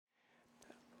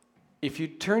If you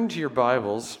turn to your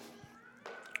Bibles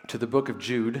to the book of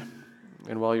Jude,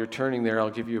 and while you're turning there, I'll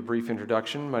give you a brief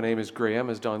introduction. My name is Graham,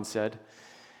 as Don said.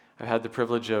 I've had the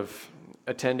privilege of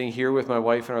attending here with my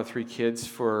wife and our 3 kids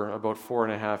for about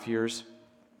 4.5 years.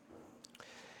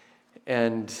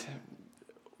 And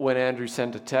when Andrew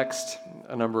sent a text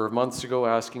a number of months ago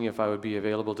asking if I would be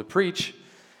available to preach,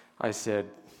 I said,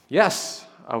 yes,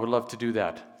 I would love to do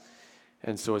that.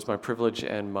 And so it's my privilege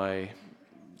and my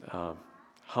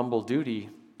humble duty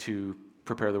to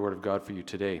prepare the Word of God for you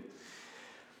today.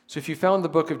 So if you found the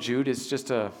book of Jude, it's just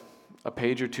a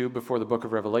page or two before the book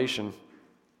of Revelation.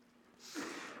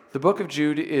 The book of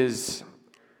Jude is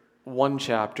one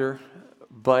chapter,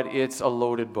 but it's a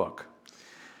loaded book.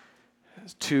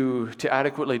 To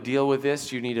adequately deal with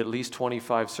this, you need at least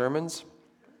 25 sermons.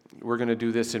 We're going to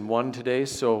do this in one today,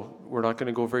 so we're not going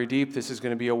to go very deep. This is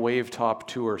going to be a wave-top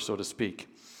tour, so to speak.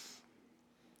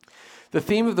 The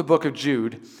theme of the book of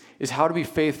Jude is how to be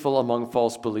faithful among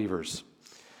false believers.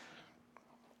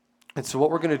 And so what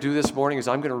we're going to do this morning is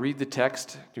I'm going to read the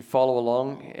text, you follow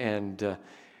along, and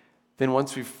then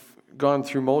once we've gone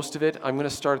through most of it, I'm going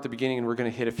to start at the beginning and we're going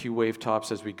to hit a few wave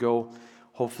tops as we go.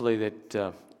 Hopefully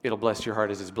that it'll bless your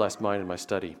heart as it's blessed mine in my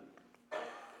study.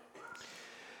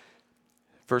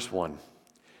 Verse 1.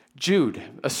 Jude,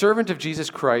 a servant of Jesus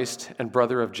Christ and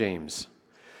brother of James,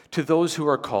 to those who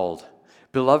are called,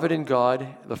 beloved in God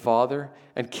the Father,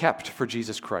 and kept for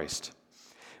Jesus Christ.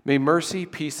 May mercy,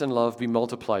 peace, and love be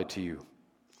multiplied to you.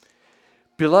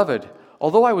 Beloved,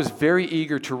 although I was very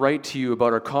eager to write to you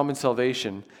about our common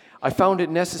salvation, I found it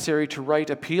necessary to write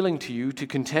appealing to you to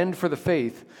contend for the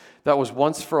faith that was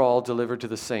once for all delivered to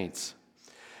the saints.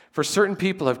 For certain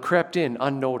people have crept in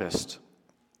unnoticed,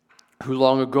 who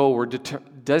long ago were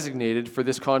designated for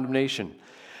this condemnation.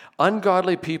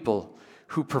 Ungodly people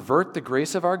who pervert the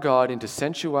grace of our God into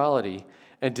sensuality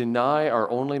and deny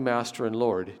our only Master and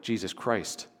Lord, Jesus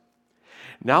Christ.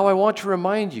 Now I want to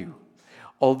remind you,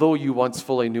 although you once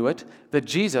fully knew it, that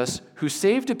Jesus, who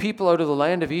saved a people out of the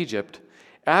land of Egypt,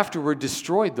 afterward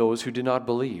destroyed those who did not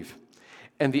believe,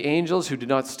 and the angels who did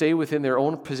not stay within their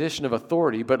own position of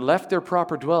authority, but left their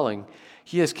proper dwelling,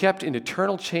 he has kept in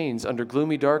eternal chains under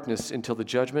gloomy darkness until the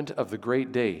judgment of the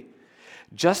great day.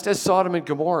 Just as Sodom and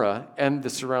Gomorrah and the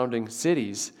surrounding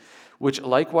cities, which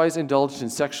likewise indulged in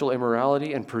sexual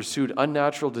immorality and pursued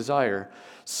unnatural desire,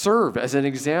 serve as an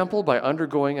example by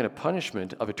undergoing a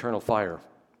punishment of eternal fire.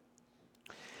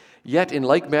 Yet in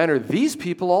like manner, these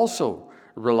people also,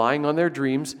 relying on their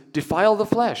dreams, defile the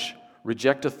flesh,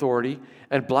 reject authority,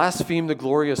 and blaspheme the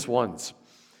glorious ones.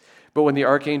 But when the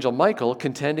archangel Michael,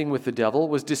 contending with the devil,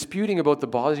 was disputing about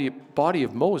the body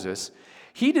of Moses,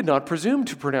 he did not presume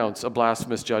to pronounce a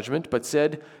blasphemous judgment, but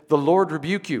said, "The Lord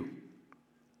rebuke you."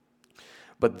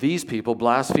 But these people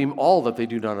blaspheme all that they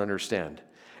do not understand,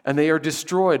 and they are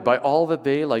destroyed by all that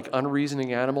they, like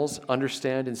unreasoning animals,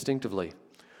 understand instinctively.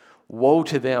 Woe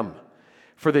to them!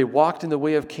 For they walked in the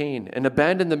way of Cain, and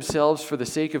abandoned themselves for the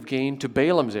sake of gain to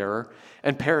Balaam's error,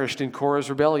 and perished in Korah's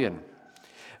rebellion.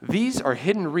 These are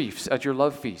hidden reefs at your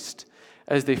love feast,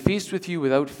 as they feast with you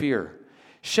without fear.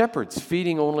 Shepherds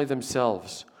feeding only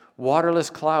themselves, waterless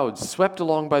clouds swept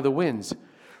along by the winds,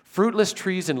 fruitless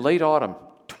trees in late autumn,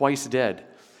 twice dead,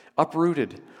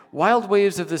 uprooted, wild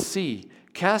waves of the sea,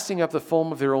 casting up the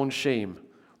foam of their own shame,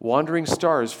 wandering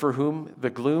stars for whom the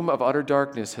gloom of utter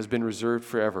darkness has been reserved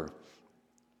forever.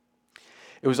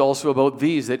 It was also about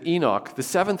these that Enoch, the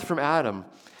 7th from Adam,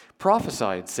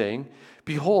 prophesied, saying,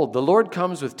 "Behold, the Lord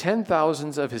comes with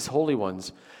 10,000s of his holy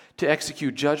ones, to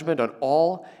execute judgment on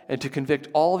all and to convict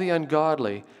all the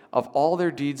ungodly of all their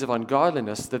deeds of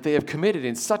ungodliness that they have committed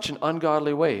in such an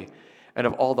ungodly way, and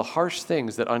of all the harsh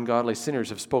things that ungodly sinners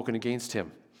have spoken against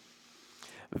him.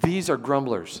 These are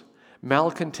grumblers,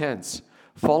 malcontents,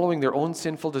 following their own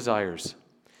sinful desires.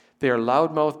 They are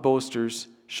loudmouth boasters,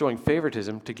 showing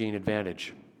favoritism to gain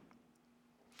advantage.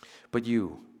 But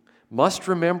you must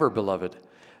remember, beloved,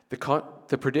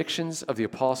 the predictions of the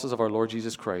apostles of our Lord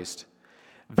Jesus Christ.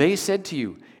 They said to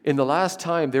you, in the last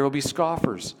time there will be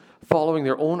scoffers, following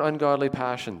their own ungodly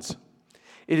passions.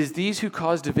 It is these who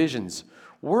cause divisions,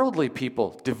 worldly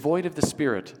people, devoid of the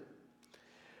Spirit.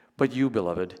 But you,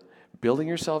 beloved, building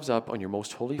yourselves up on your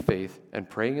most holy faith and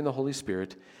praying in the Holy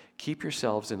Spirit, keep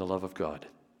yourselves in the love of God,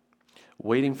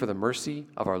 waiting for the mercy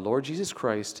of our Lord Jesus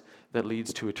Christ that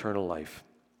leads to eternal life.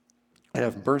 And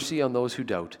have mercy on those who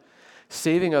doubt,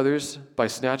 saving others by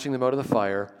snatching them out of the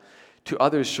fire. To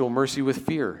others show mercy with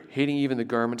fear, hating even the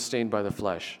garment stained by the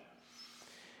flesh."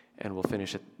 And we'll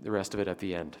finish the rest of it at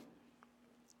the end.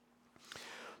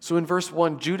 So in verse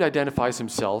 1, Jude identifies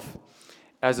himself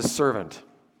as a servant.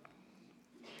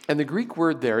 And the Greek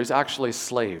word there is actually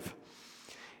slave.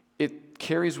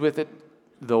 carries with it,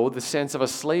 though, the sense of a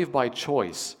slave by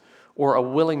choice or a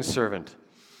willing servant.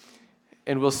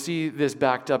 And we'll see this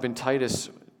backed up in Titus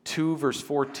 2, verse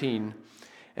 14,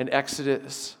 and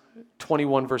Exodus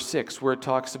 21, verse 6, where it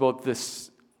talks about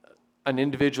an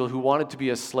individual who wanted to be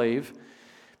a slave,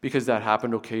 because that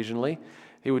happened occasionally.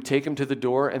 They would take him to the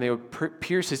door, and they would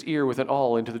pierce his ear with an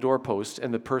awl into the doorpost,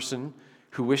 and the person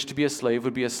who wished to be a slave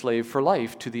would be a slave for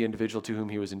life to the individual to whom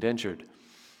he was indentured.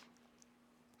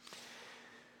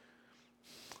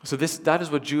 So that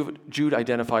is what Jude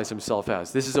identifies himself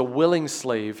as. This is a willing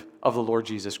slave of the Lord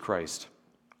Jesus Christ.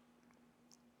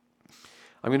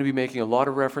 I'm going to be making a lot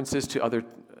of references to other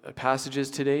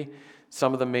passages today.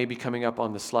 Some of them may be coming up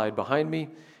on the slide behind me.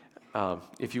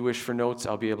 If you wish for notes,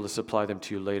 I'll be able to supply them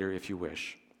to you later if you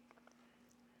wish.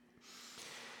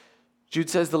 Jude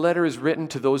says the letter is written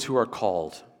to those who are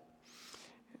called.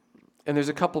 And there's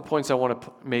a couple points I want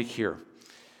to make here.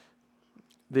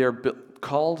 They are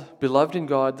called, beloved in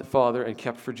God the Father, and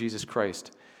kept for Jesus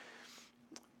Christ.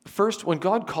 First, when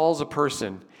God calls a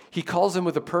person, he calls them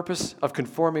with the purpose of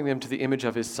conforming them to the image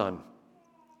of his Son.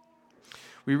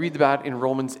 We read that in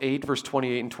Romans 8, verse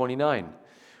 28 and 29,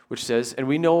 which says, "And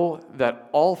we know that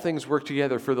all things work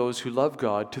together for those who love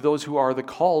God, to those who are the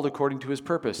called according to his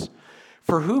purpose.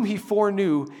 For whom he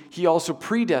foreknew, he also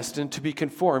predestined to be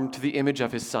conformed to the image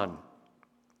of his Son."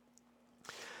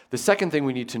 The second thing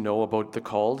we need to know about the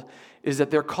called is that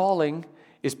their calling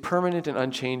is permanent and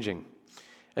unchanging.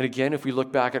 And again, if we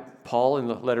look back at Paul in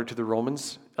the letter to the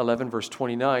Romans 11, verse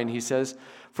 29, he says,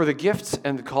 "For the gifts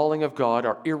and the calling of God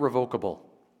are irrevocable."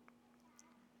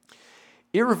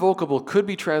 Irrevocable could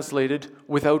be translated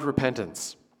without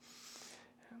repentance.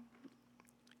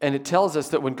 And it tells us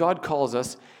that when God calls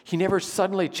us, he never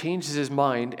suddenly changes his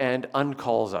mind and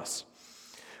uncalls us.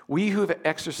 We who have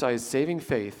exercised saving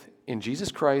faith in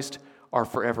Jesus Christ are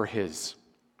forever his.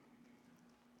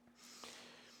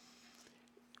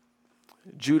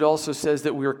 Jude also says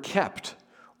that we are kept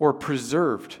or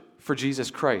preserved for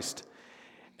Jesus Christ.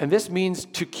 And this means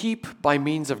to keep by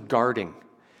means of guarding.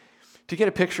 To get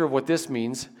a picture of what this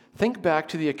means, think back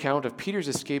to the account of Peter's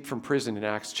escape from prison in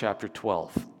Acts chapter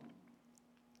 12.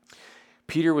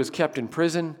 Peter was kept in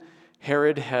prison.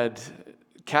 Herod had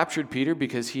captured Peter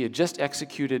because he had just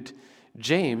executed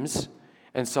James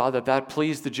and saw that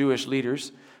pleased the Jewish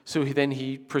leaders. So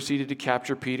he proceeded to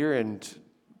capture Peter, and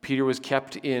Peter was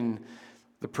kept in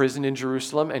the prison in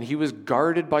Jerusalem, and he was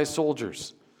guarded by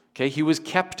soldiers. Okay, he was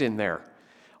kept in there.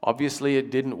 Obviously,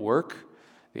 it didn't work.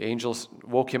 The angels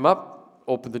woke him up,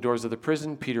 opened the doors of the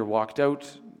prison. Peter walked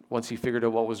out. Once he figured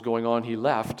out what was going on, he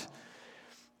left.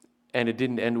 And it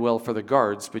didn't end well for the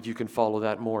guards, but you can follow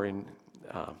that more in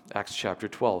Acts chapter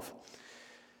 12.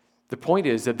 The point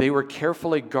is that they were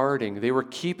carefully guarding, they were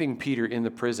keeping Peter in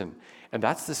the prison. And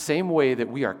that's the same way that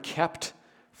we are kept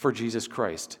for Jesus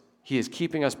Christ. He is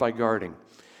keeping us by guarding.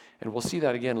 And we'll see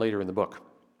that again later in the book.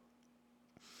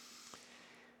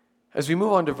 As we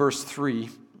move on to verse 3,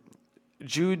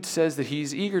 Jude says that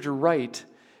he's eager to write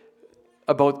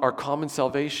about our common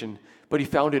salvation, but he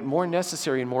found it more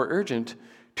necessary and more urgent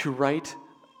to write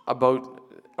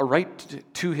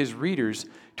to his readers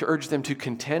to urge them to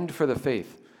contend for the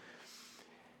faith.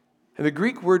 And the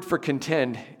Greek word for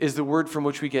contend is the word from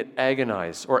which we get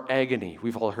agonize or agony.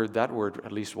 We've all heard that word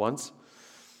at least once.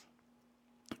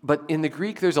 But in the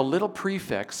Greek, there's a little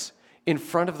prefix in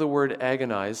front of the word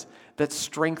agonize that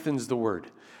strengthens the word.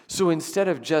 So instead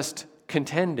of just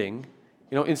contending,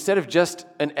 instead of just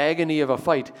an agony of a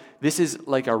fight, this is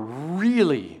like a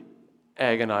really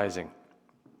agonizing.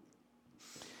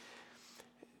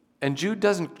 And Jude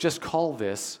doesn't just call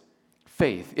this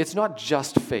faith. It's not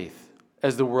just faith,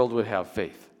 as the world would have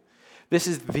faith. This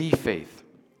is the faith.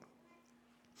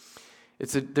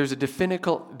 There's a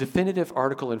definitive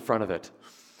article in front of it.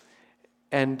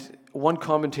 And one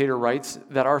commentator writes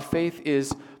that our faith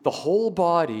is the whole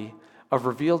body of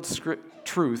revealed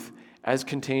truth as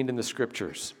contained in the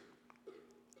Scriptures.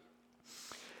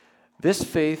 This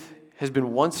faith has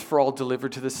been once for all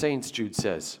delivered to the saints, Jude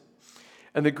says.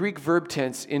 And the Greek verb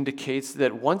tense indicates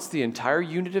that once the entire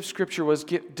unit of Scripture was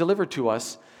delivered to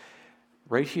us,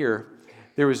 right here,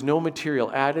 there was no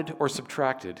material added or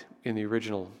subtracted in the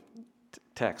original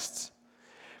texts.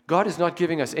 God is not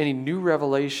giving us any new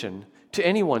revelation to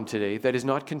anyone today that is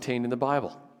not contained in the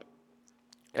Bible,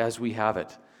 as we have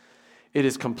it. It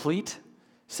is complete,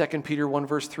 2 Peter 1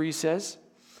 verse 3 says,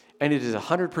 and it is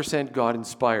 100%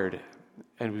 God-inspired.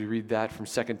 And we read that from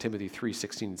 2 Timothy 3,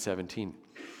 16 and 17.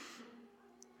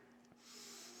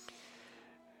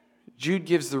 Jude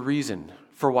gives the reason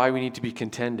for why we need to be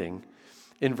contending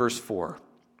in verse 4.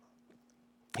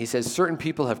 He says, certain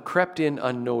people have crept in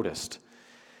unnoticed.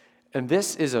 And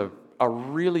this is a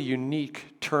really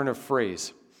unique turn of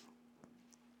phrase.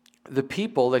 The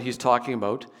people that he's talking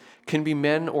about can be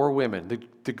men or women.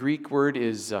 The Greek word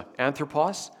is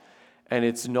anthropos, and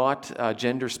it's not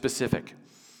gender specific.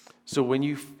 So when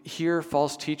you hear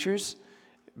false teachers,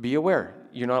 be aware.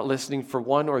 You're not listening for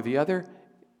one or the other.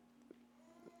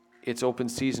 It's open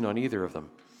season on either of them.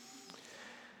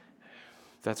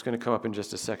 That's going to come up in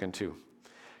just a second too.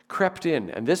 Crept in,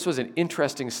 and this was an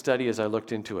interesting study as I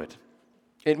looked into it.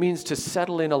 It means to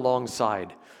settle in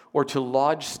alongside or to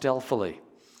lodge stealthily,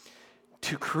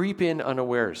 to creep in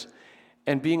unawares.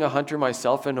 And being a hunter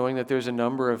myself and knowing that there's a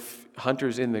number of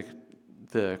hunters in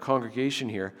the congregation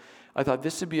here, I thought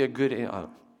this would be a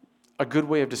good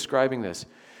way of describing this.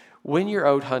 When you're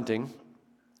out hunting,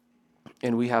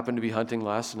 and we happened to be hunting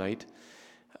last night,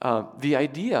 the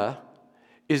idea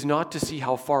is not to see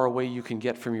how far away you can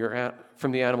get from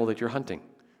the animal that you're hunting,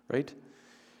 right?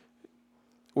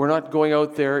 We're not going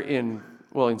out there in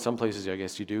some places I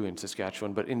guess you do in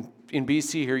Saskatchewan, but in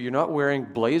BC here, you're not wearing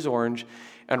blaze orange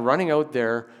and running out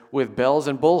there with bells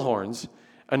and bullhorns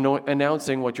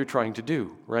announcing what you're trying to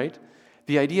do, right?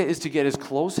 The idea is to get as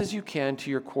close as you can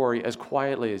to your quarry as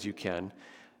quietly as you can,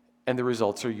 and the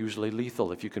results are usually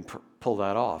lethal if you can pull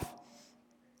that off.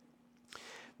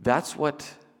 That's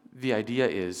what the idea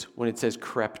is when it says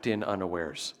crept in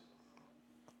unawares.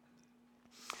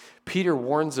 Peter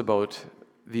warns about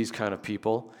these kind of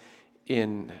people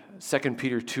in 2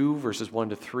 Peter 2, verses 1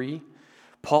 to 3.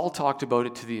 Paul talked about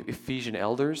it to the Ephesian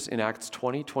elders in Acts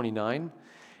 20:29.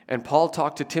 And Paul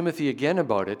talked to Timothy again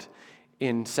about it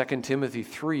in 2 Timothy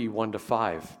 3, 1 to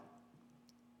 5.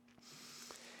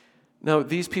 Now,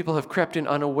 these people have crept in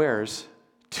unawares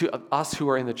to us who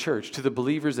are in the church, to the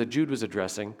believers that Jude was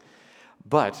addressing.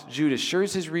 But Jude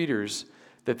assures his readers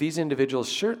that these individuals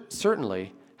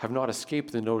certainly have not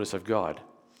escaped the notice of God.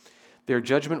 Their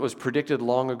judgment was predicted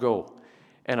long ago.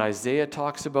 And Isaiah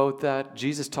talks about that.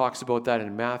 Jesus talks about that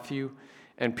in Matthew.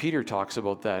 And Peter talks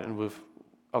about that. And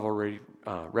I've already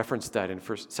referenced that in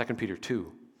 2 Peter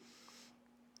 2.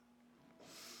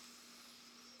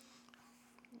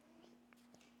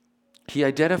 He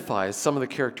identifies some of the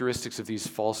characteristics of these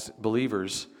false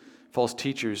believers, false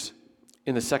teachers,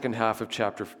 in the second half of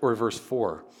verse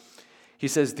 4. He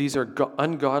says these are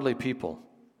ungodly people.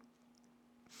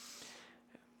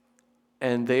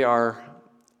 And they are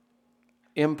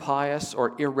impious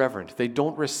or irreverent. They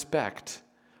don't respect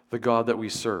the God that we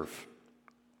serve.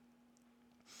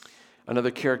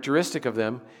 Another characteristic of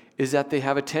them is that they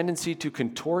have a tendency to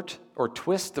contort or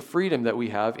twist the freedom that we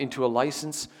have into a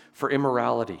license for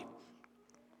immorality.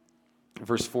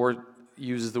 Verse 4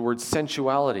 uses the word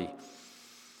sensuality.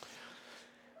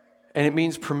 And it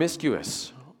means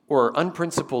promiscuous or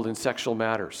unprincipled in sexual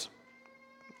matters.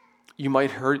 You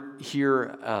might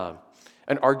hear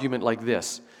an argument like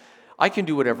this: I can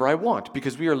do whatever I want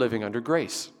because we are living under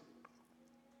grace.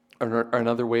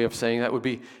 Another way of saying that would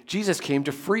be, Jesus came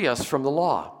to free us from the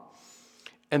law,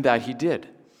 and that he did,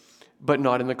 but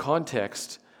not in the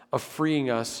context of freeing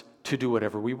us to do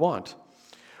whatever we want.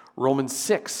 Romans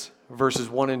 6, verses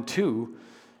 1 and 2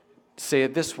 say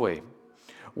it this way: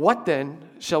 What then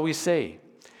shall we say?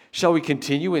 Shall we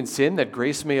continue in sin that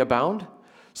grace may abound?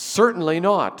 Certainly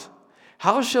not.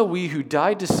 How shall we who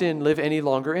died to sin live any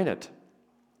longer in it?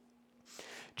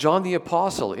 John the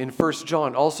Apostle in 1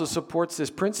 John also supports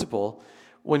this principle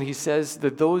when he says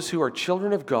that those who are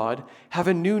children of God have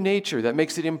a new nature that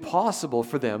makes it impossible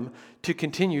for them to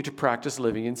continue to practice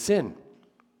living in sin.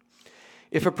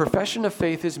 If a profession of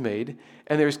faith is made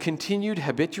and there's continued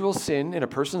habitual sin in a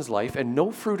person's life and no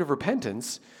fruit of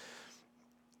repentance,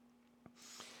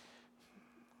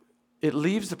 it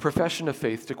leaves the profession of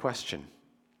faith to question.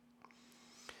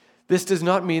 This does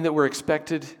not mean that we're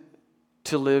expected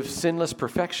to live sinless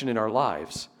perfection in our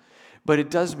lives, but it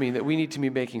does mean that we need to be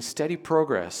making steady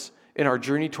progress in our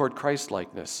journey toward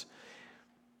Christ-likeness.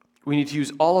 We need to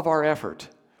use all of our effort,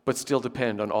 but still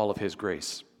depend on all of his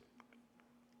grace.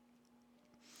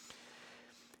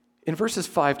 In verses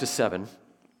 5 to 7,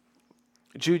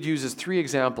 Jude uses 3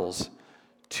 examples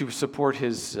to support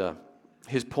his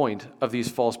point of these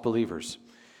false believers.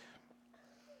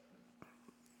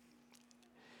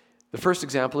 The first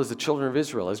example is the children of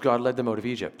Israel as God led them out of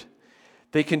Egypt.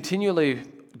 They continually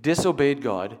disobeyed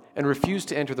God and refused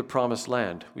to enter the promised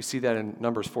land. We see that in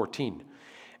Numbers 14.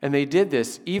 And they did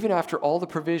this even after all the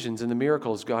provisions and the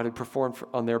miracles God had performed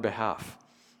on their behalf.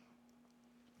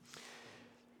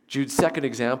 Jude's second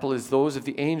example is those of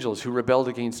the angels who rebelled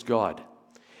against God.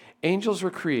 Angels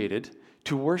were created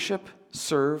to worship,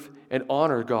 serve, and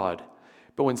honor God.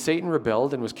 But when Satan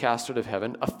rebelled and was cast out of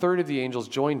heaven, a third of the angels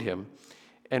joined him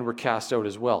and were cast out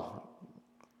as well.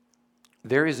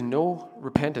 There is no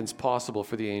repentance possible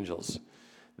for the angels.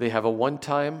 They have a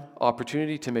one-time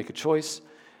opportunity to make a choice.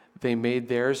 They made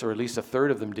theirs, or at least a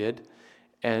third of them did,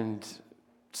 and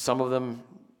some of them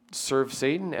serve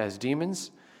Satan as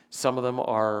demons. Some of them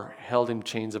are held in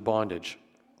chains of bondage,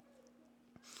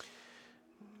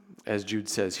 as Jude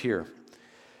says here.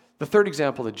 The third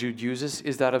example that Jude uses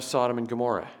is that of Sodom and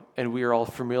Gomorrah, and we are all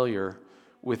familiar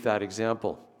with that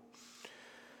example.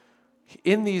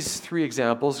 In these three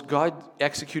examples, God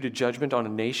executed judgment on a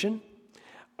nation,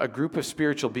 a group of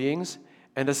spiritual beings,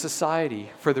 and a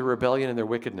society for their rebellion and their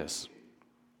wickedness.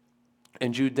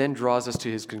 And Jude then draws us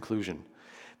to his conclusion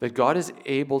that God is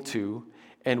able to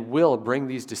and will bring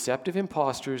these deceptive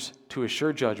impostors to a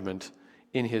sure judgment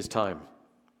in his time.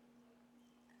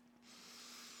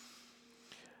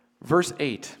 Verse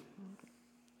 8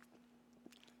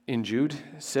 in Jude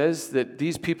says that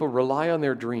these people rely on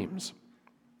their dreams.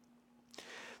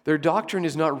 Their doctrine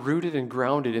is not rooted and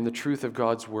grounded in the truth of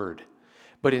God's word,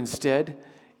 but instead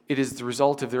it is the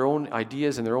result of their own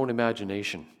ideas and their own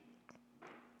imagination.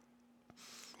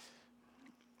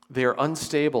 They are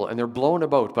unstable and they're blown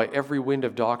about by every wind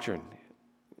of doctrine.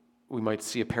 We might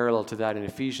see a parallel to that in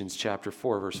Ephesians chapter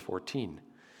 4, verse 14.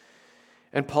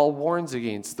 And Paul warns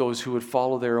against those who would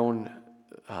follow their own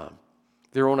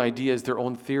ideas, their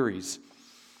own theories,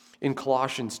 in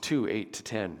Colossians 2, 8 to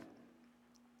 10.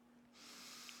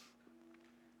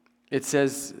 It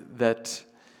says that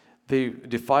they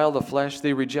defile the flesh,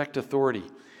 they reject authority.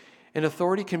 And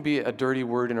authority can be a dirty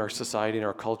word in our society, in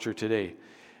our culture today.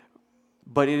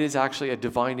 But it is actually a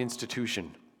divine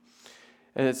institution.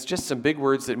 And it's just some big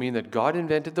words that mean that God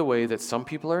invented the way that some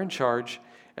people are in charge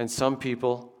and some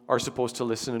people are supposed to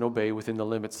listen and obey within the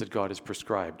limits that God has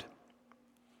prescribed.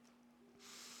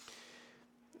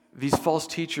 These false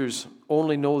teachers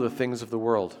only know the things of the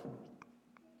world.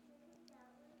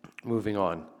 Moving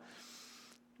on.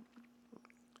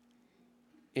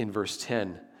 In verse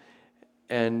 10.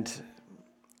 And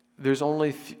there's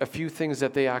only a few things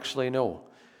that they actually know.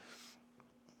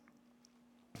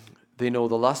 They know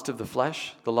the lust of the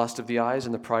flesh, the lust of the eyes,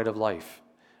 and the pride of life.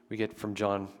 We get from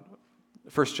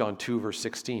 1 John 2, verse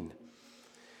 16.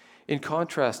 In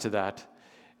contrast to that,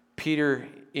 Peter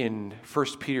in 1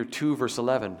 Peter 2, verse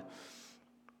 11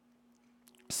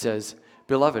 says,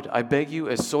 "Beloved, I beg you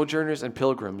as sojourners and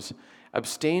pilgrims,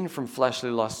 abstain from fleshly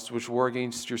lusts which war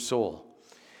against your soul."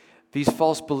 These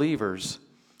false believers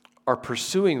are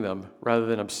pursuing them rather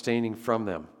than abstaining from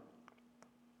them.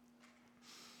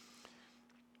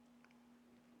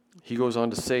 He goes on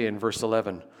to say in verse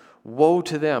 11, "Woe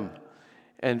to them,"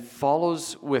 and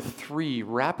follows with three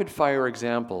rapid-fire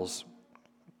examples,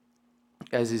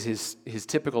 as is his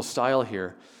typical style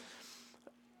here,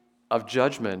 of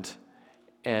judgment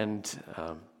and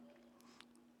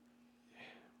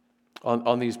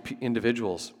on these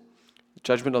individuals.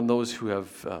 Judgment on those who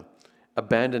have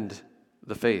abandoned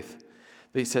the faith.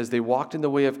 He says they walked in the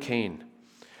way of Cain.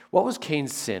 What was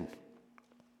Cain's sin?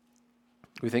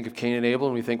 We think of Cain and Abel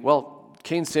and we think, well,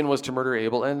 Cain's sin was to murder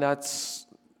Abel, and that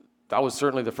was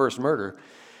certainly the first murder.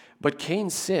 But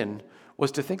Cain's sin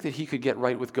was to think that he could get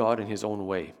right with God in his own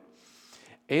way.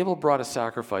 Abel brought a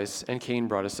sacrifice, and Cain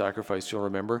brought a sacrifice, you'll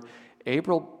remember.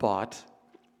 Abel brought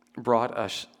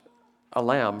a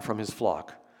lamb from his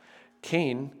flock.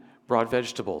 Cain brought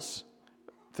vegetables,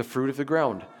 the fruit of the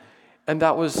ground. And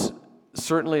that was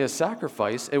certainly a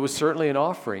sacrifice. It was certainly an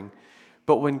offering.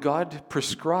 But when God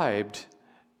prescribed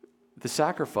the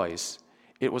sacrifice,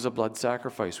 it was a blood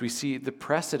sacrifice. We see the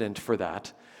precedent for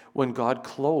that when God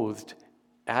clothed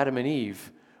Adam and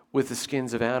Eve with the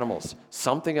skins of animals.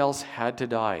 Something else had to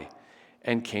die.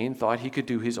 And Cain thought he could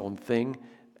do his own thing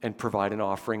and provide an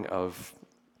offering of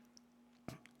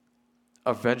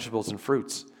vegetables and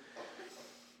fruits.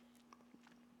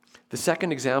 The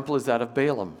second example is that of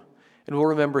Balaam. And we'll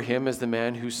remember him as the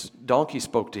man whose donkey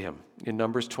spoke to him in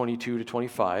Numbers 22 to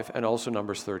 25 and also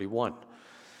Numbers 31.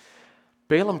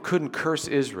 Balaam couldn't curse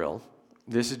Israel.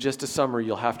 This is just a summary.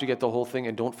 You'll have to get the whole thing,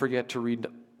 and don't forget to read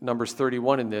Numbers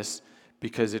 31 in this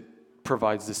because it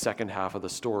provides the second half of the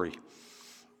story.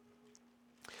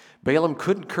 Balaam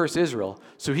couldn't curse Israel,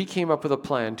 so he came up with a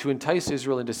plan to entice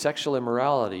Israel into sexual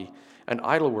immorality and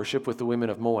idol worship with the women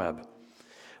of Moab.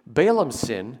 Balaam's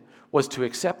sin was to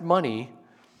accept money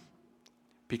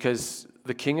because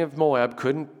the king of Moab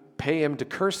couldn't pay him to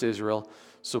curse Israel,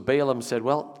 so Balaam said,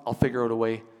 well, I'll figure out a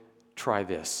way, try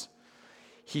this.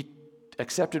 He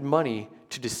accepted money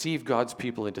to deceive God's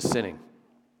people into sinning.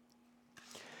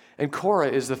 And Korah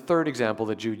is the third example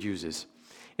that Jude uses.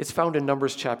 It's found in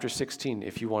Numbers chapter 16,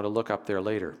 if you want to look up there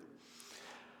later.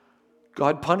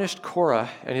 God punished Korah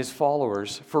and his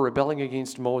followers for rebelling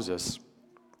against Moses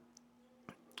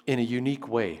in a unique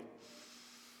way.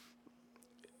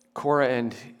 Korah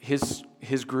and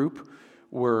his group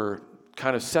were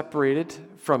kind of separated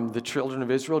from the children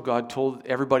of Israel. God told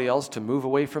everybody else to move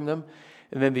away from them.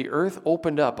 And then the earth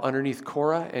opened up underneath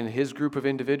Korah and his group of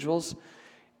individuals.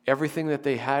 Everything that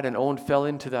they had and owned fell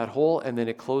into that hole, and then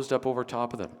it closed up over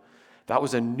top of them. That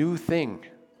was a new thing.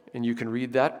 And you can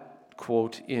read that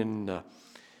quote in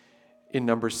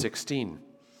Numbers 16.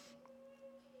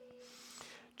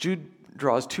 Jude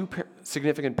draws two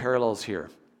significant parallels here.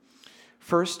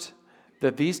 First,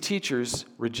 that these teachers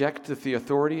reject the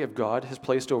authority of God has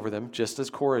placed over them, just as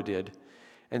Korah did.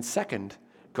 And second,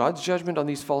 God's judgment on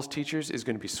these false teachers is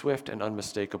going to be swift and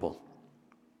unmistakable.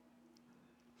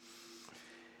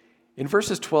 In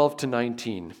verses 12 to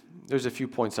 19, there's a few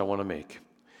points I want to make.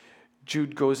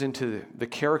 Jude goes into the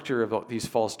character of these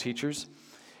false teachers.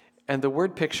 And the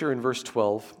word picture in verse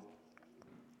 12,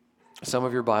 some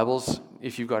of your Bibles,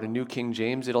 if you've got a New King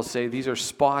James, it'll say these are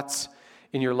spots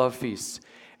in your love feasts.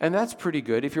 And that's pretty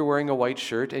good. If you're wearing a white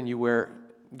shirt and you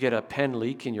get a pen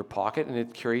leak in your pocket and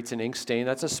it creates an ink stain,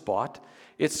 that's a spot.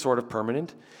 It's sort of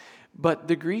permanent. But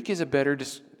the Greek is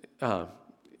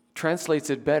translates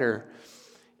it better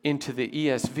into the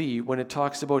ESV when it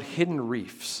talks about hidden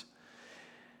reefs.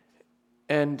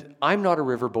 And I'm not a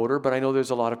riverboater, but I know there's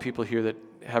a lot of people here that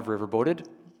have riverboated.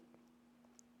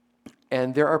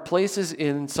 And there are places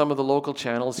in some of the local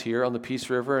channels here on the Peace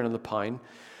River and on the Pine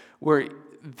where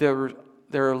there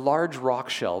are large rock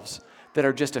shelves that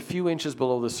are just a few inches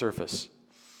below the surface.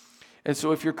 And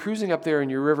so if you're cruising up there in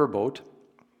your riverboat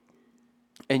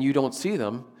and you don't see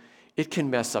them, it can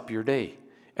mess up your day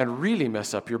and really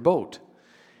mess up your boat.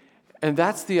 And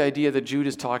that's the idea that Jude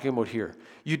is talking about here.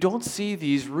 You don't see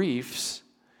these reefs,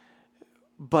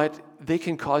 but they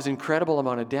can cause incredible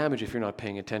amount of damage if you're not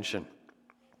paying attention,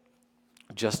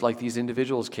 just like these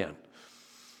individuals can.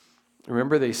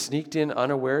 Remember, they sneaked in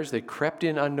unawares, they crept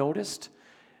in unnoticed,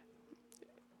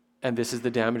 and this is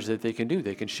the damage that they can do.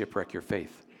 They can shipwreck your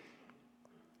faith.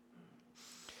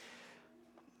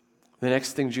 The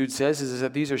next thing Jude says is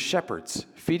that these are shepherds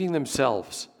feeding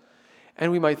themselves.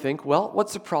 And we might think, well,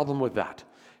 what's the problem with that?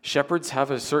 Shepherds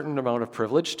have a certain amount of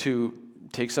privilege to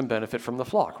take some benefit from the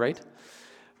flock, right?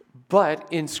 But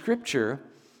in Scripture,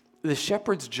 the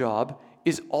shepherd's job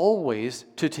is always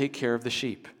to take care of the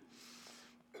sheep.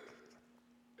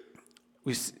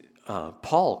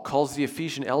 Paul calls the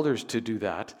Ephesian elders to do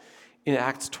that in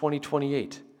Acts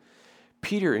 20:28.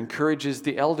 Peter encourages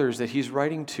the elders that he's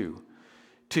writing to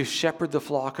shepherd the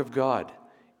flock of God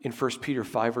in 1 Peter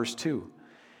 5, verse 2.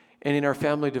 And in our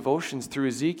family devotions through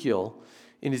Ezekiel,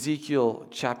 in Ezekiel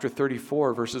chapter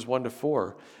 34, verses 1 to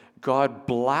 4, God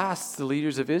blasts the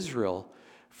leaders of Israel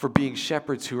for being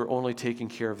shepherds who are only taking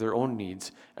care of their own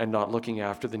needs and not looking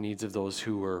after the needs of those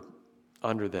who were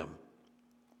under them.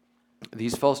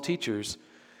 These false teachers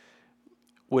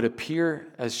would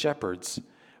appear as shepherds,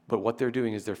 but what they're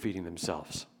doing is they're feeding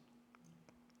themselves.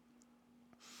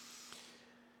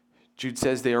 Jude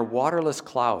says they are waterless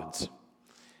clouds.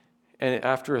 And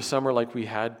after a summer like we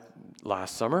had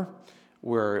last summer,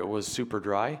 where it was super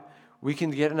dry, we can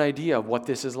get an idea of what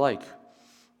this is like.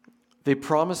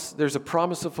 There's a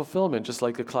promise of fulfillment, just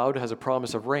like the cloud has a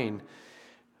promise of rain,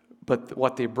 but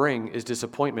what they bring is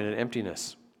disappointment and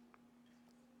emptiness.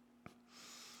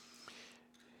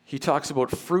 He talks about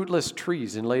fruitless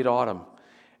trees in late autumn.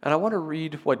 And I want to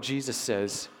read what Jesus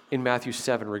says in Matthew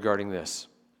 7 regarding this.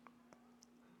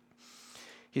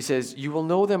 He says, "You will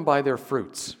know them by their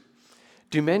fruits.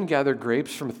 Do men gather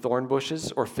grapes from thorn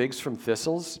bushes or figs from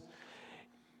thistles?"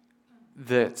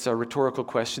 That's a rhetorical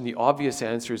question. The obvious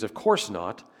answer is, of course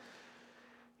not.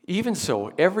 Even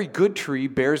so, every good tree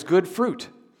bears good fruit,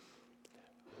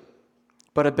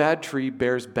 but a bad tree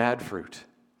bears bad fruit.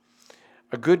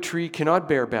 A good tree cannot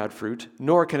bear bad fruit,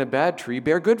 nor can a bad tree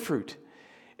bear good fruit.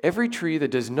 Every tree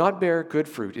that does not bear good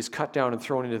fruit is cut down and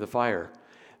thrown into the fire.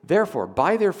 Therefore,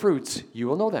 by their fruits you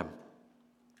will know them.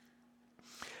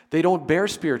 They don't bear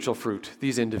spiritual fruit,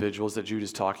 these individuals that Jude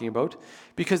is talking about,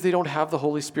 because they don't have the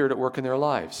Holy Spirit at work in their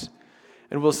lives.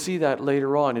 And we'll see that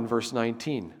later on in verse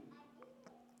 19.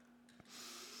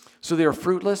 So they are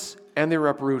fruitless and they're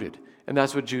uprooted. And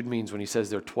that's what Jude means when he says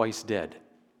they're twice dead.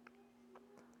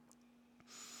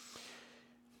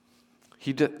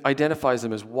 He identifies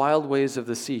them as wild waves of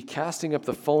the sea, casting up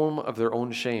the foam of their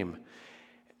own shame.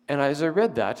 And as I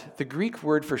read that, the Greek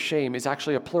word for shame is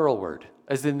actually a plural word,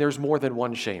 as in there's more than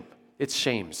one shame. It's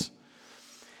shames.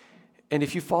 And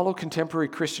if you follow contemporary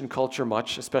Christian culture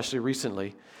much, especially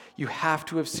recently, you have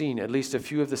to have seen at least a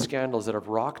few of the scandals that have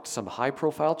rocked some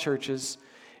high-profile churches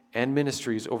and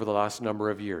ministries over the last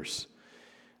number of years.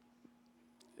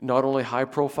 not only high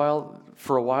profile,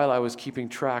 for a while I was keeping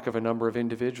track of a number of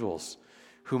individuals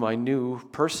whom I knew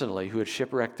personally who had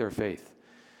shipwrecked their faith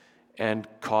and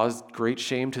caused great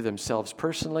shame to themselves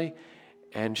personally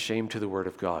and shame to the Word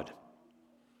of God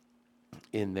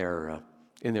in their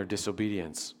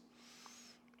disobedience.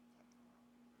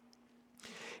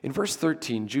 In verse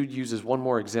 13, Jude uses one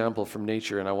more example from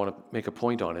nature, and I want to make a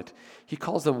point on it. He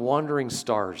calls them wandering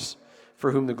stars,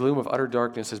 for whom the gloom of utter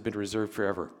darkness has been reserved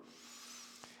forever.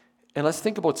 And let's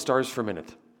think about stars for a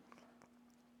minute.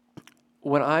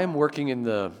 When I'm working in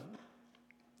the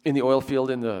oil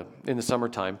field in the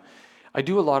summertime, I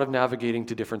do a lot of navigating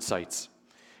to different sites.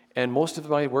 And most of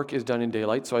my work is done in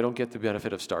daylight, so I don't get the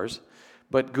benefit of stars.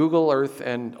 But Google Earth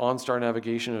and OnStar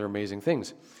navigation are amazing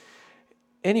things.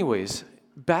 Anyways,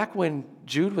 back when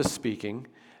Jude was speaking,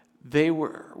 they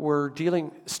were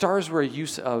dealing, stars were a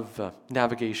use of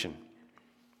navigation.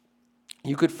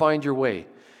 You could find your way.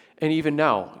 And even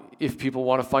now, if people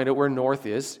want to find out where north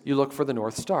is, you look for the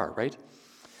North Star, right?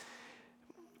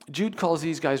 Jude calls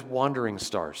these guys wandering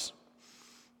stars.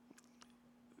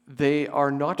 They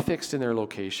are not fixed in their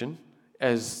location,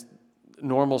 as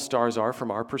normal stars are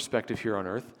from our perspective here on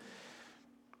Earth,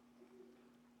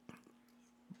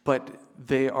 but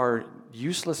they are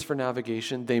useless for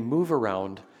navigation. They move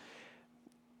around,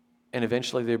 and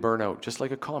eventually they burn out, just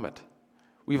like a comet.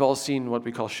 We've all seen what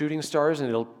we call shooting stars, and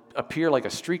it'll appear like a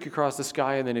streak across the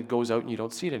sky, and then it goes out and you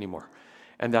don't see it anymore.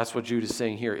 And that's what Jude is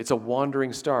saying here. It's a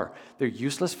wandering star. They're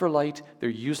useless for light. They're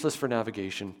useless for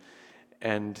navigation.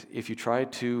 And if you try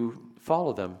to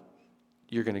follow them,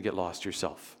 you're going to get lost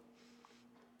yourself.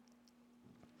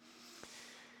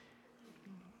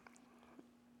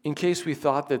 In case we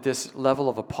thought that this level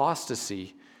of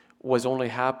apostasy was only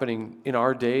happening in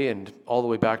our day and all the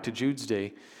way back to Jude's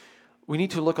day, we need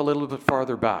to look a little bit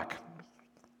farther back.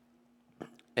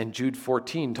 And Jude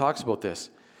 14 talks about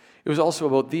this. It was also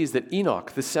about these that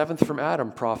Enoch, the seventh from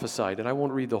Adam, prophesied. And I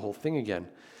won't read the whole thing again.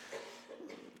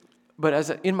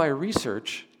 But in my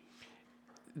research,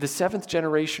 the seventh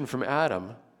generation from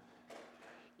Adam,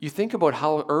 you think about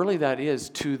how early that is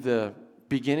to the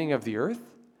beginning of the earth,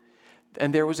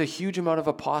 and there was a huge amount of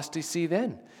apostasy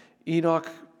then. Enoch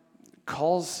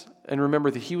calls, and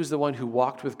remember that he was the one who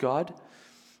walked with God.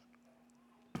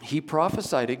 He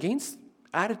prophesied against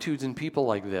attitudes in people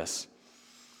like this.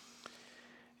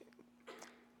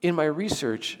 In my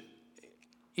research,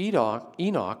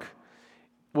 Enoch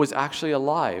was actually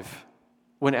alive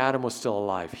when Adam was still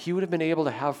alive. He would have been able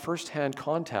to have firsthand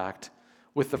contact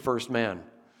with the first man.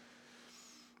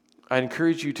 I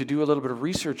encourage you to do a little bit of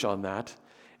research on that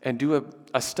and do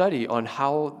a study on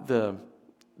how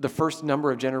the first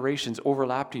number of generations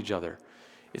overlapped each other.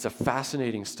 It's a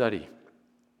fascinating study.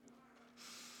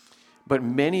 But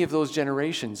many of those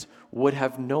generations would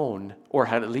have known, or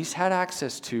had at least had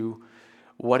access to,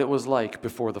 what it was like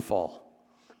before the fall.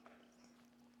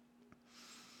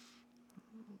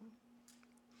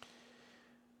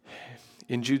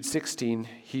 In Jude 16,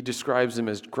 he describes them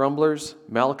as grumblers,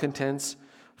 malcontents,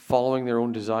 following their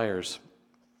own desires.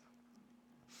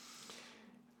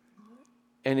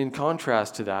 And in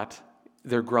contrast to that,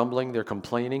 they're grumbling, they're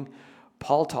complaining.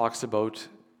 Paul talks about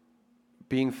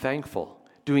being thankful,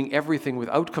 doing everything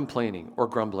without complaining or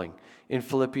grumbling in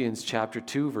Philippians chapter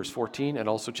 2, verse 14, and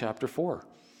also chapter 4.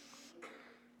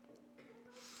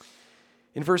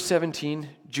 In verse 17,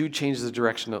 Jude changes the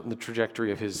direction and the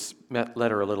trajectory of his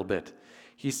letter a little bit.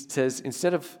 He says,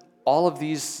 instead of all of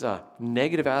these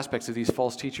negative aspects of these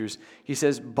false teachers, he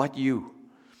says, but you.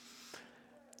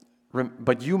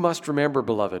 But you must remember,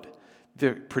 beloved,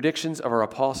 the predictions of our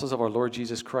apostles of our Lord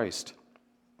Jesus Christ.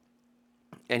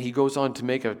 And he goes on to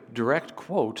make a direct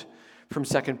quote from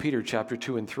 2 Peter chapter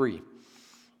 2 and 3.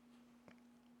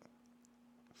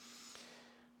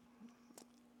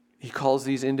 He calls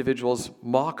these individuals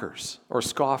mockers or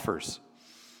scoffers.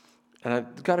 And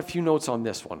I've got a few notes on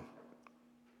this one.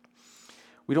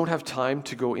 We don't have time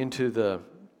to go into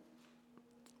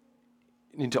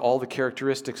all the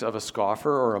characteristics of a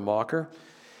scoffer or a mocker,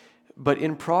 but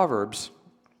in Proverbs,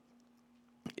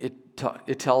 it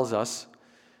tells us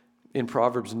in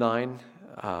Proverbs 9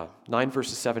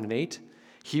 verses 7 and 8,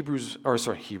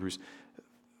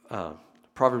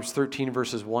 Proverbs 13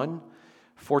 verses 1,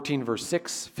 14 verse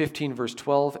 6, 15 verse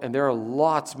 12, and there are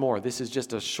lots more. This is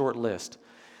just a short list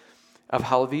of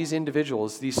how these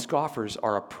individuals, these scoffers,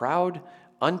 are a proud,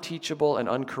 unteachable, and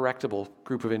uncorrectable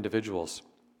group of individuals.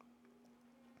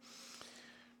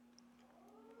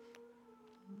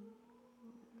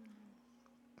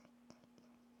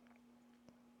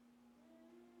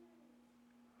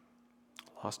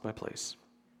 Lost my place.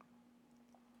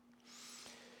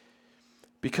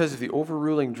 Because of the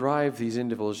overruling drive these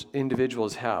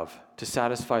individuals have to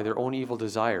satisfy their own evil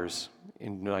desires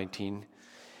in 19,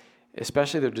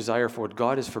 especially their desire for what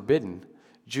God has forbidden,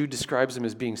 Jude describes them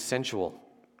as being sensual.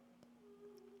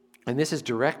 And this is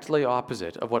directly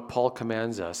opposite of what Paul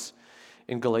commands us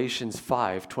in Galatians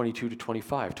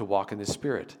 5:22-25, to walk in the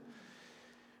Spirit.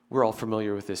 We're all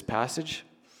familiar with this passage.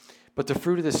 But the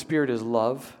fruit of the Spirit is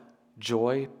love,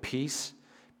 joy, peace,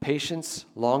 patience,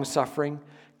 long-suffering,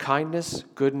 kindness,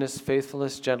 goodness,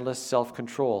 faithfulness, gentleness,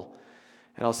 self-control.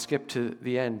 And I'll skip to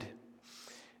the end.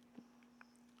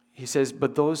 He says,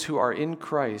 but those who are in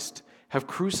Christ have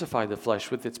crucified the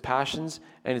flesh with its passions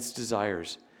and its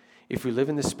desires. If we live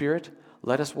in the Spirit,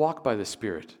 let us walk by the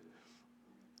Spirit.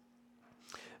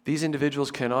 These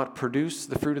individuals cannot produce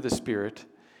the fruit of the Spirit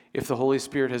if the Holy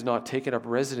Spirit has not taken up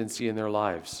residency in their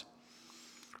lives.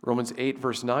 Romans 8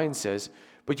 verse 9 says,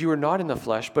 but you are not in the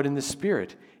flesh, but in the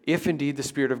Spirit, if indeed the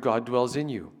Spirit of God dwells in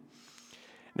you.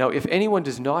 Now, if anyone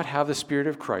does not have the Spirit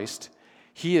of Christ,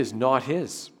 he is not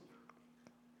his.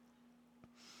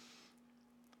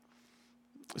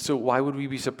 So why would we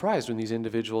be surprised when these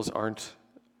individuals aren't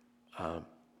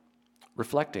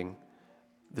reflecting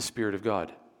the Spirit of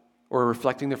God or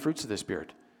reflecting the fruits of the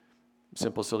Spirit?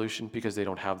 Simple solution, because they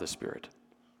don't have the Spirit.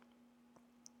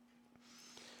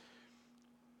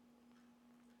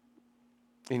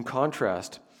 In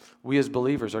contrast, we as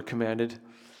believers are commanded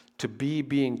to be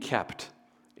being kept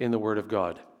in the Word of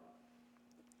God.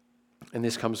 And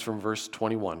this comes from verse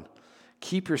 21.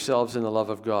 Keep yourselves in the love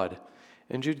of God.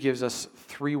 And Jude gives us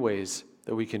 3 ways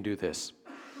that we can do this.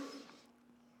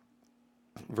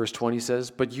 Verse 20 says,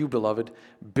 but you, beloved,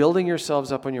 building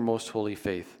yourselves up on your most holy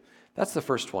faith. That's the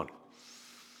first one.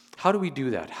 How do we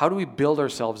do that? How do we build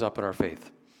ourselves up in our faith?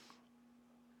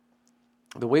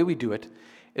 The way we do it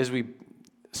is we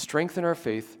strengthen our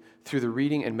faith through the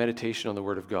reading and meditation on the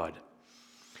Word of God.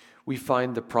 We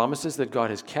find the promises that God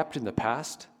has kept in the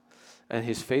past and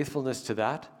His faithfulness to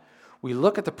that. We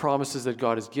look at the promises that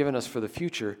God has given us for the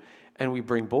future, and we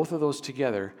bring both of those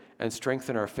together and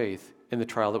strengthen our faith in the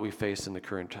trial that we face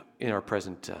in our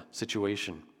present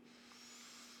situation.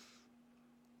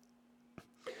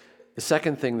 The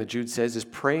second thing that Jude says is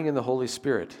praying in the Holy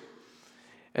Spirit.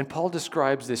 And Paul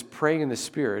describes this praying in the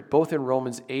Spirit both in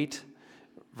Romans 8,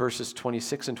 verses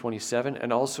 26 and 27,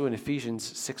 and also in Ephesians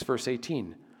 6, verse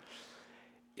 18.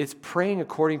 It's praying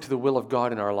according to the will of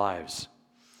God in our lives,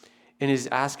 and is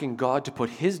asking God to put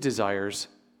His desires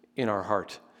in our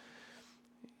heart.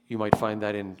 You might find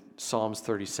that in Psalms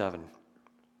 37.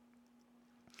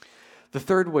 The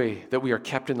third way that we are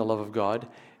kept in the love of God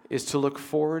is to look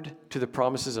forward to the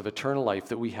promises of eternal life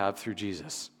that we have through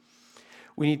Jesus.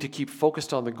 We need to keep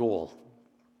focused on the goal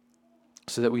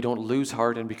so that we don't lose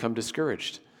heart and become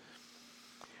discouraged.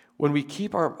 When we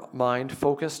keep our mind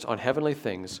focused on heavenly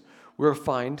things, we'll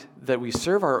find that we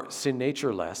serve our sin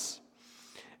nature less,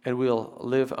 and we'll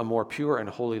live a more pure and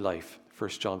holy life, 1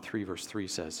 John 3, verse 3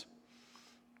 says.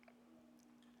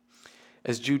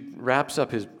 As Jude wraps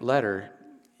up his letter,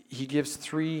 he gives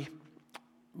three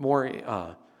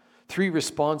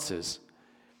responses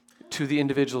to the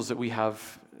individuals that we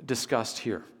have discussed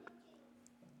here.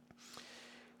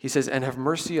 He says, and have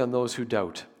mercy on those who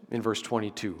doubt, in verse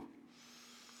 22.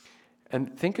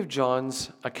 And think of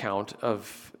John's account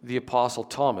of the Apostle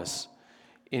Thomas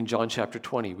in John chapter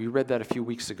 20. We read that a few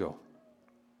weeks ago.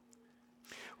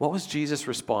 What was Jesus'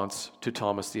 response to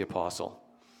Thomas the Apostle,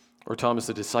 or Thomas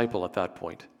the disciple at that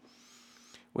point?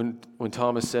 When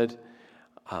Thomas said,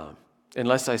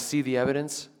 unless I see the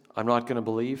evidence, I'm not going to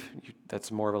believe.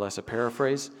 That's more or less a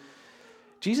paraphrase.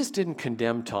 Jesus didn't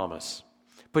condemn Thomas,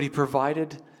 but He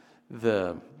provided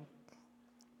the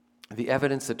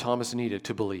evidence that Thomas needed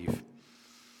to believe.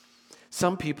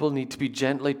 Some people need to be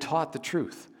gently taught the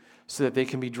truth so that they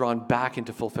can be drawn back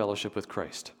into full fellowship with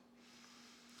Christ.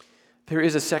 There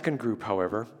is a second group,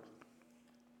 however,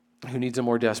 who needs a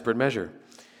more desperate measure.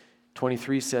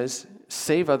 23 says,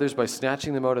 save others by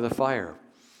snatching them out of the fire.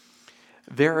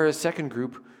 There are a second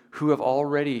group who are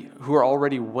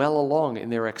already well along in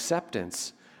their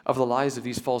acceptance of the lies of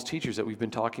these false teachers that we've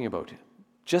been talking about,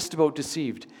 just about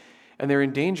deceived, and they're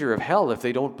in danger of hell if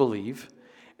they don't believe,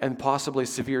 and possibly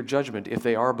severe judgment if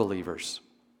they are believers.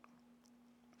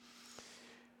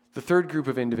 The third group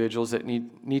of individuals that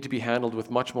need to be handled with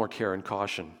much more care and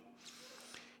caution.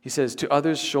 He says, to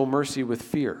others show mercy with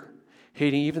fear,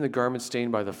 hating even the garment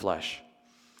stained by the flesh.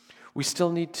 We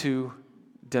still need to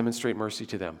demonstrate mercy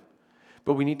to them,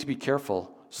 but we need to be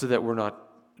careful so that we're not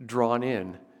drawn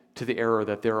in to the error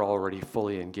that they're already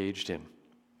fully engaged in.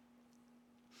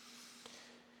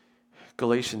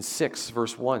 Galatians 6,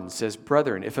 verse 1 says,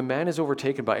 "Brethren, if a man is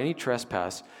overtaken by any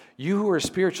trespass, you who are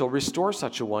spiritual, restore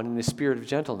such a one in the spirit of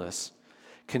gentleness,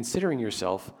 considering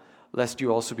yourself, lest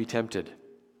you also be tempted."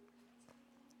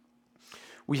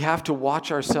 We have to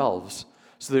watch ourselves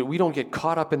so that we don't get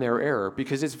caught up in their error,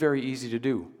 because it's very easy to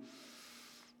do.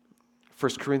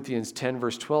 1 Corinthians 10,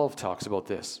 verse 12 talks about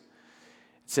this.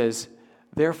 It says,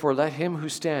 "Therefore let him who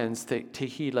stands take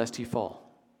heed lest he fall."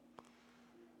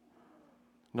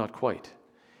 Not quite.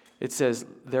 It says,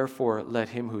 "Therefore let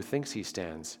him who thinks he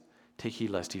stands take heed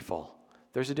lest he fall."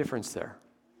 There's a difference there.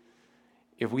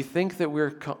 If we think that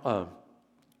we're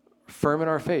firm in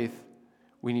our faith,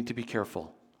 we need to be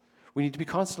careful. We need to be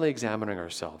constantly examining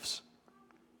ourselves.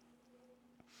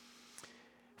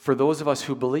 For those of us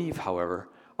who believe, however,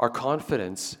 our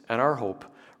confidence and our hope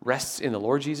rests in the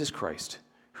Lord Jesus Christ,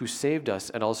 who saved us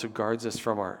and also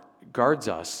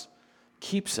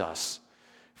keeps us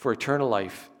for eternal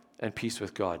life and peace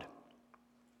with God.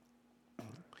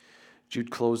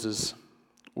 Jude closes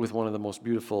with one of the most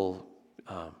beautiful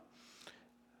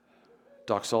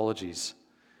doxologies.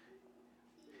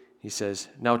 He says,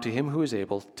 "Now to him who is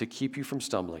able to keep you from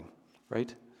stumbling,"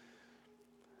 right?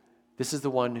 This is the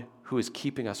one who is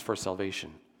keeping us for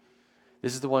salvation.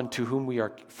 This is the one for whom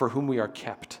we are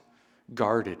kept,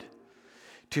 guarded.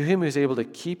 To him who is able to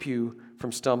keep you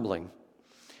from stumbling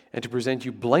and to present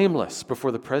you blameless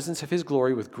before the presence of his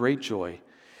glory with great joy,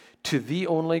 to the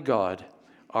only God,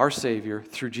 our Savior,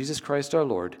 through Jesus Christ our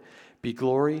Lord, be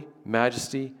glory,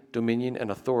 majesty, dominion, and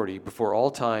authority before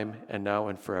all time and now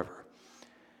and forever.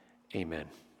 Amen.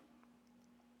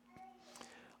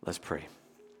 Let's pray.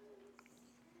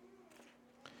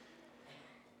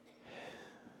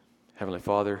 Heavenly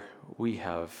Father, we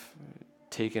have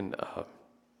taken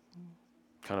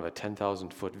kind of a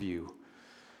 10,000-foot view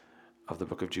of the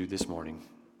book of Jude this morning.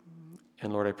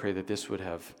 And Lord, I pray that this would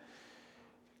have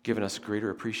given us greater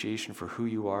appreciation for who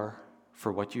you are,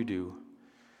 for what you do,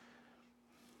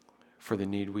 for the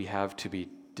need we have to be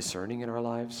discerning in our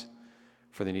lives,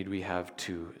 for the need we have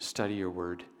to study your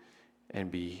word and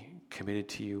be committed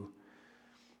to you.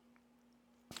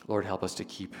 Lord, help us to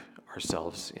keep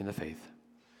ourselves in the faith.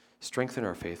 Strengthen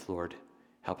our faith, Lord.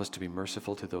 Help us to be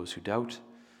merciful to those who doubt.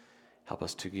 Help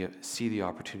us to see the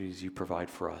opportunities you provide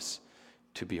for us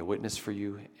to be a witness for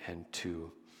you and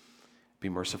to be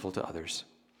merciful to others.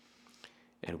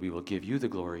 And we will give you the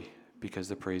glory because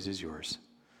the praise is yours.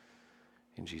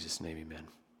 In Jesus' name, amen.